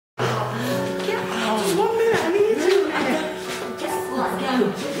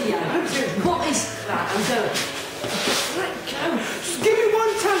What is that? I'm going. Let go. Just give me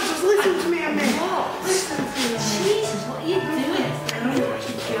one chance. Just listen to me a minute. What? Listen to me. Jesus, what are you doing? Let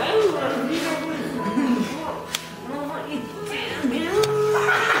go. What are you doing?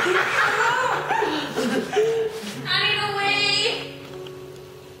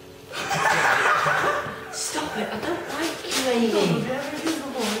 Stop it, I don't like you, Amy.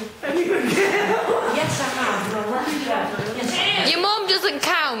 Yes, I have. Well, let me go. Yes. Your mum doesn't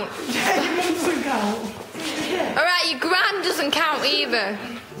count. Yeah, your mum doesn't count. Alright, your gran doesn't count either.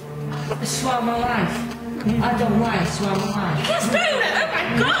 I swear my life. I don't lie, I swear my life. You can't spoon it, oh my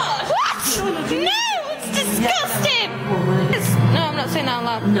god! What? No, it's disgusting! No, I'm not saying that out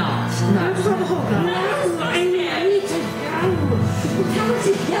loud. No, it's not. Just have a hug now. No, Amy, I need to go. Tell me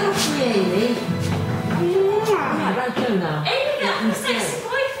to get off me, Amy. Right, right, go now. Amy, that's my sexy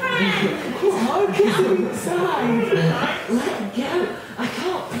boyfriend! Come on, kiss him inside. Let go. I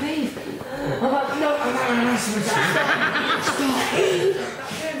can't breathe. I'm like, no, I'm not an asthma. Stop.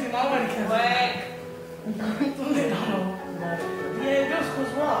 Wait. Yeah, it does,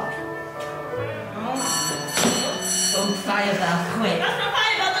 cause what? On fire bell, quick. That's not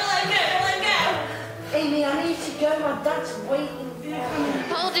fine, don't let go. Amy, I need to go. My dad's waiting.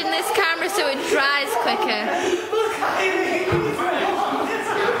 Holding this camera so it dries quicker. Look at him.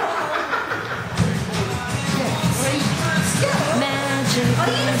 Magic,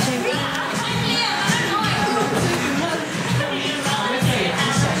 magic.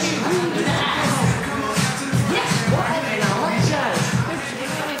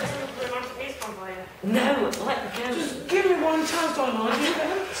 No, let go. Just give me one chance, Donald.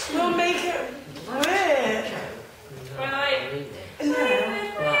 We'll make it work. Right. No.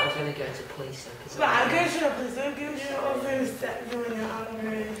 Right, I was going to go to police then. Right, go to the police. Don't give me all those steps doing it out of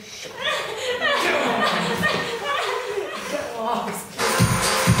me. Get lost.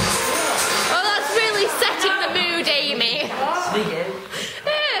 Oh, that's really setting the mood, Amy. Speaking.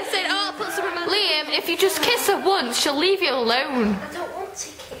 Yeah, said, oh, put some Liam, if you just kiss her once, she'll leave you alone. I don't want to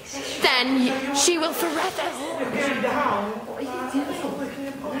kiss. Then she will forever. You're going down. What are you doing? Looking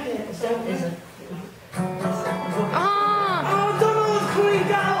at my head. Isn't. Oh. Oh, Donald's coming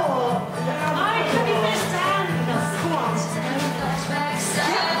down. I can be this down. Come on.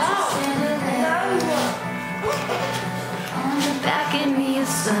 On the back in me is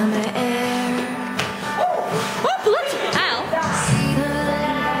summer air. Oh, bloody hell.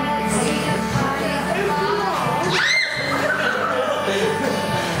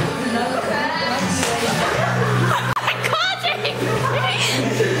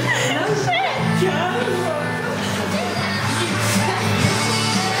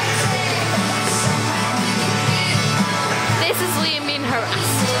 This is Liam being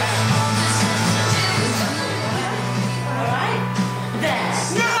harassed.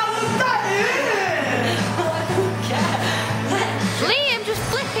 Liam just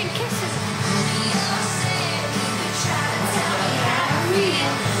flipping kisses.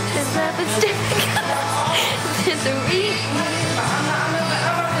 This love is difficult. There's a reason.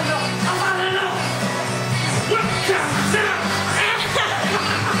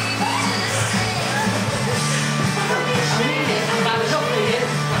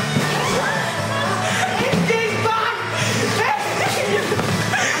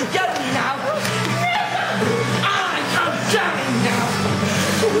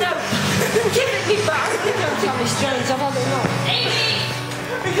 Strange, I've had enough. Amy!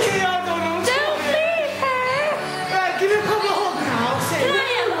 Yeah, Donald. Don't leave her! Right, give me a couple of hugs now. See.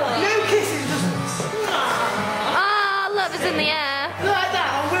 No kissing, just Ah, love is in the air. like that.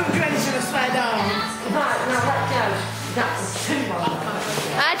 I won't do anything to swear down. Right, now let go. That's too much.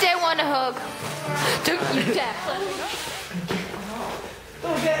 I don't want a hug. Don't you dare.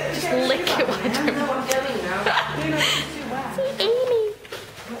 Don't get Lick it, why don't No, I'm going now. Amy,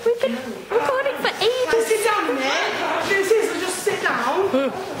 we've been recording for Right, ages. sit down a minute. This is just sit down.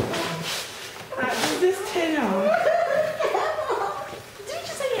 Right, put this tin on. Did you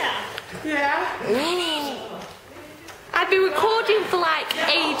just say yeah? Yeah. I've been recording for like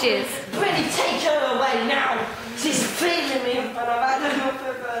ages. Really, take her away now. She's feeling me up and I've had enough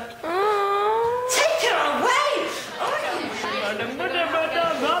of her. Aww. Take her away!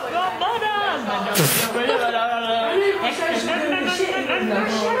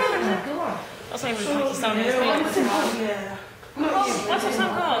 That's not even Pakistani, is it? Yeah. What's that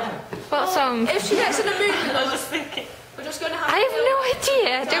song called? What song? If she gets in the mood, I was just thinking. We're just going to have. I have no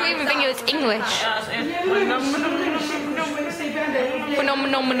idea. I don't even think it was English.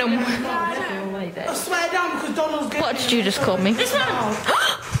 Phenomenum. I swear down because Donald's getting. What did you just call me? This one.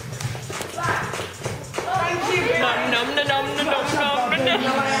 Thank you. Nom nom nom nom nom nom nom.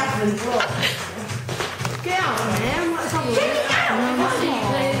 violent, look. Get out, man. Let's have a look. Get out!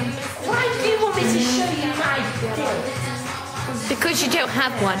 Why do you want me to show you my dick? Because you don't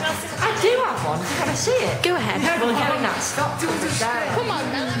have one. I do have one. Can I see it? Go ahead. Well, go now. Stop doing that. Come on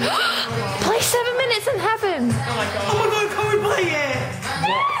now. Play 7 minutes in heaven. Oh my god, can we play it?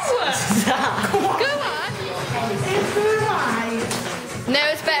 Go on. It's alright. No,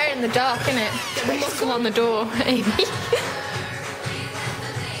 it's better in the dark, isn't it? Get the muscle on the door, Amy.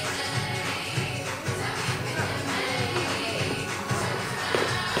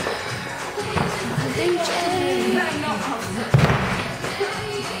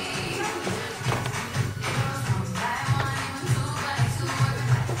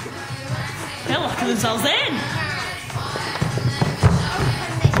 They're locking themselves in.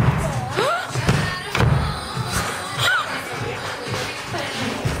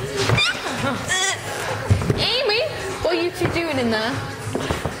 Amy, what are you two doing in there?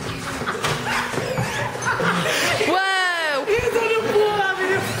 Whoa! He's on the floor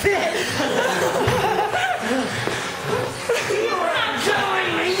having a fit. You're not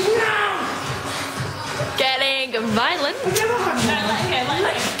joining me now. Getting violent. Never had Let him go, let him go.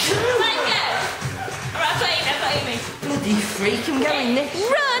 Let him go. Alright, I've got Amy. Bloody freak, I'm going Nick.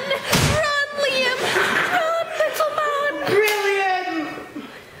 Run! Run, Liam! Run, little man! brilliant.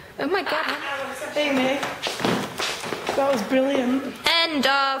 Oh my god. Amy, that was brilliant.